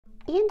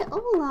and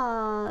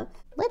Olaf.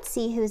 Let's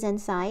see who's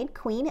inside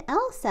Queen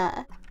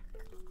Elsa.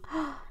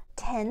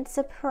 10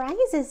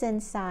 surprises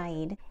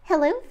inside.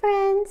 Hello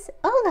friends!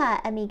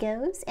 Hola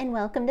amigos, and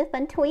welcome to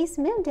Fun Toys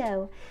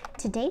Mundo.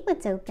 Today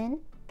let's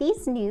open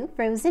these new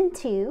Frozen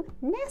 2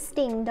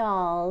 nesting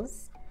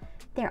dolls.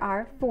 There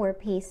are 4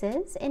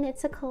 pieces and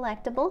it's a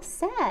collectible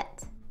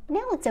set.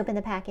 Now let's open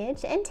the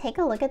package and take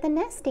a look at the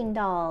nesting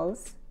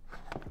dolls.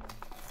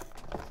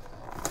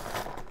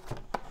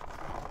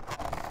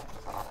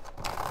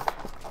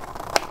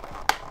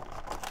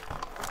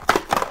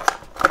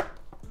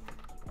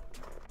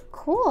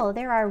 Cool,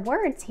 there are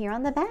words here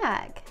on the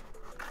back.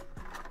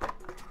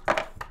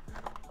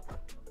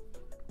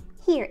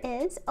 Here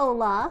is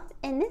Olaf,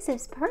 and this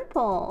is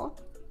purple.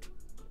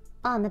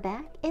 On the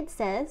back, it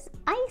says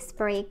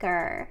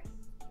Icebreaker.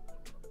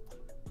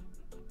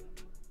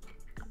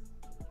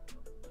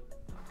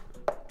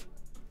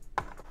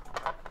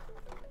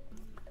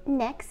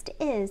 Next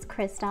is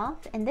Kristoff,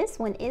 and this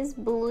one is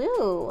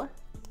blue.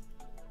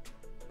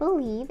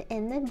 Believe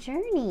in the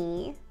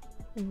journey.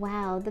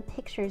 Wow, the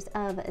pictures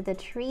of the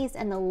trees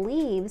and the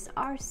leaves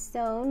are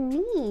so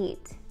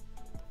neat.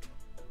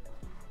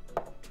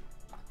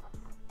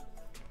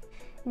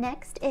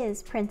 Next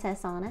is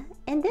Princess Anna,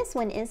 and this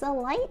one is a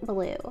light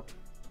blue.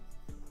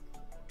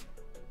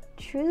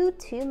 True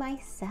to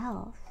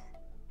myself.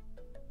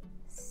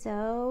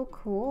 So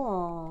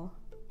cool.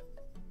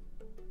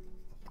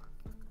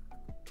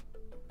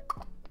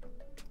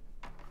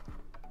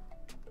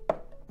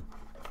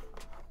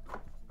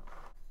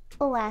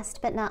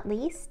 Last but not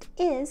least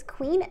is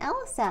Queen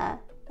Elsa,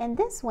 and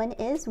this one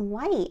is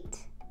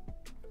white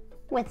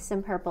with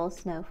some purple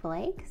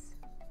snowflakes.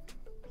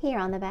 Here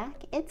on the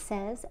back it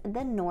says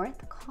 "The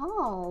North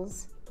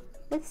Calls"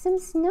 with some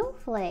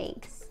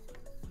snowflakes.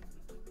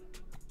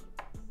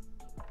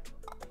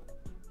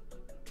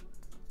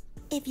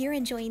 If you're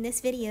enjoying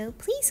this video,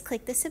 please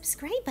click the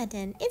subscribe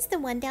button. It's the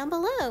one down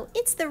below.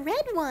 It's the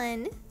red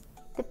one.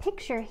 The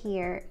picture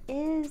here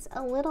is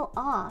a little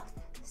off,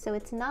 so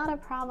it's not a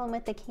problem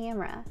with the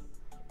camera.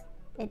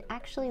 It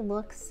actually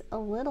looks a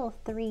little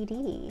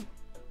 3D.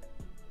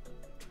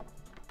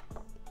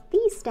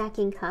 These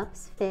stacking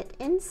cups fit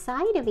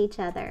inside of each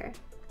other.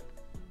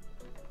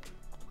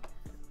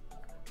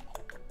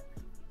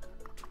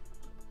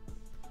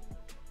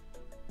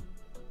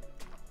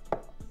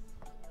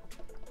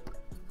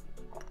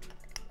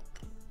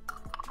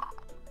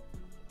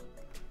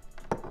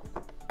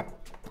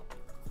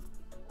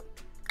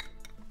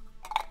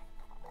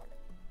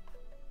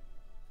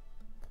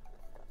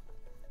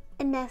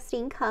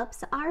 Nesting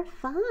cups are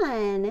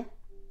fun.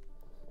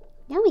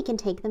 Now we can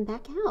take them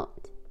back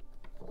out.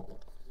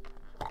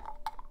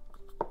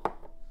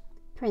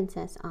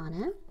 Princess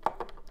Anna,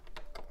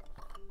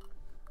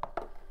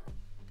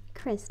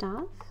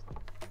 Kristoff,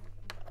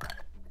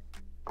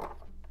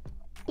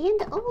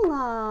 and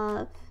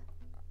Olaf.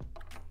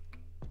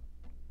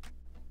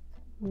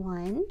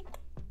 1,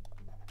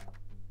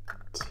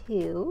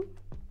 2,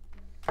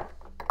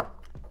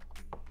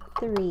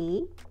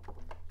 3,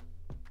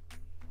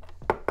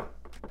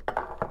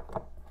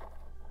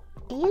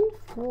 and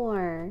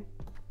 4.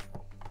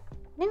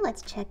 Now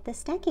let's check the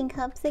stacking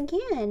cups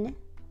again.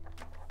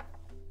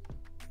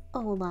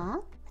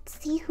 Olaf, let's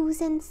see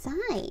who's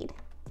inside.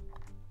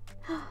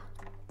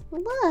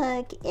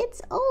 Look,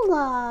 it's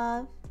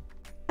Olaf.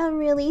 A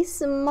really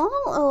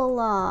small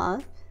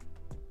Olaf.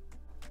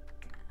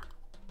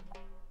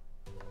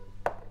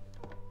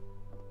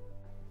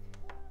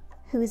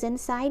 Who's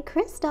inside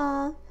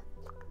Kristoff?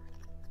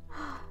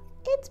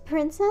 It's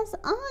Princess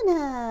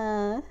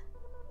Anna.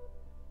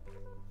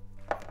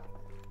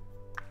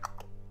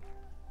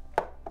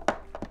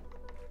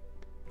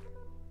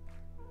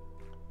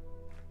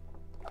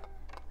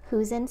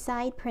 Who's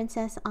inside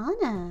Princess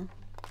Anna?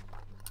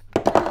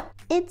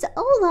 It's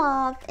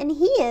Olaf, and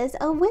he is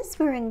a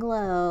Whisper and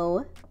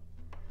Glow.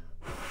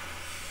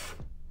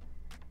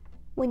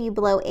 When you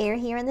blow air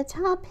here on the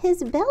top,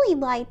 his belly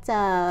lights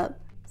up.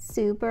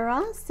 Super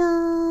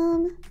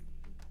awesome.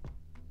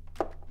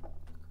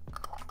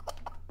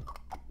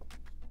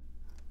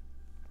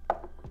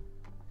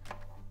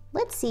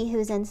 Let's see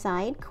who's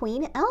inside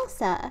Queen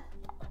Elsa.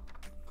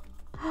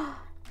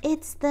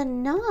 It's the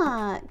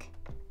Knock.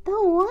 The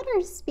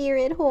water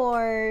spirit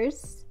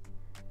horse.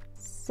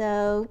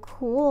 So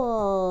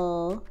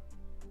cool.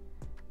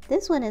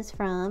 This one is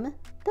from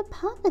the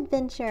Pop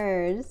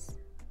Adventures.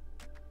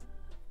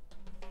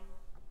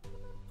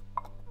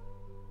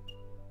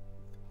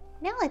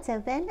 Now let's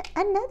open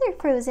another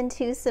Frozen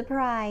 2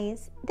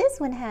 surprise. This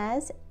one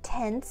has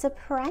 10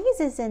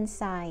 surprises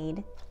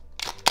inside.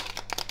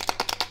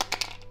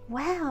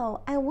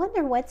 Wow, I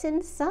wonder what's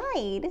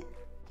inside.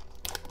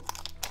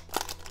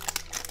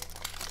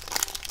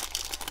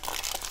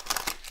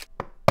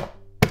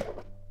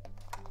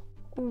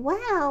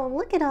 Wow,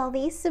 look at all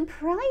these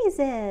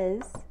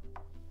surprises.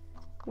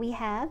 We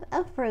have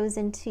a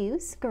Frozen 2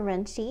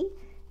 scrunchie,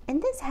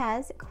 and this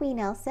has Queen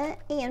Elsa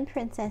and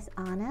Princess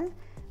Anna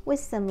with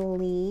some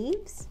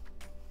leaves.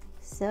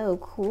 So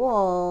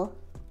cool.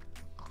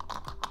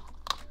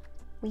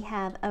 We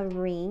have a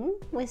ring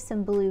with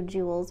some blue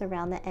jewels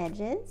around the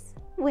edges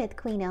with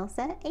Queen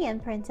Elsa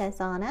and Princess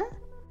Anna.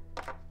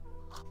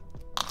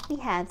 We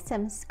have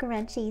some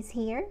scrunchies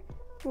here,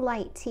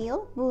 light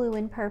teal, blue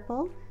and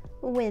purple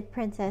with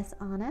Princess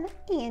Anna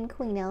and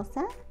Queen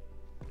Elsa.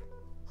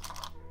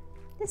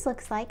 This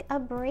looks like a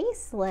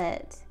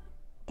bracelet.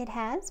 It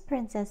has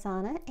Princess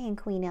Anna and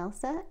Queen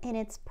Elsa and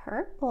it's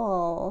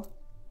purple.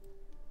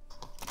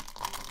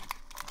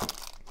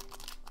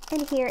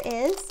 And here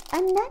is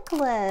a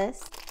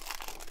necklace.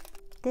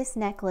 This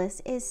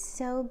necklace is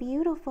so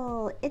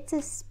beautiful. It's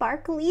a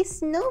sparkly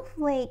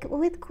snowflake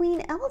with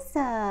Queen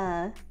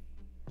Elsa.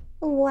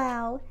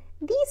 Wow,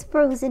 these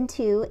Frozen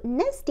 2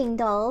 nesting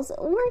dolls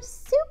were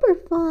super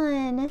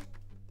fun.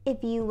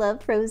 If you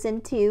love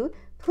Frozen 2,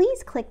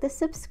 please click the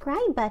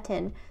subscribe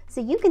button so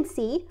you can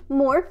see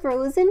more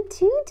Frozen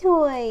 2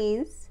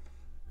 toys.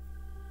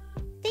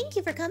 Thank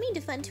you for coming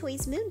to Fun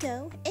Toys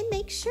Mundo, and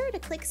make sure to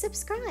click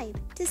subscribe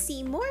to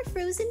see more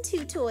Frozen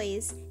 2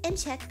 toys, and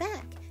check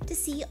back to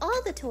see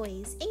all the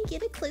toys and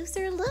get a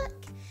closer look.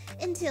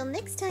 Until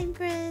next time,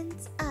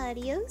 friends,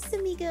 adios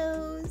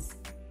amigos.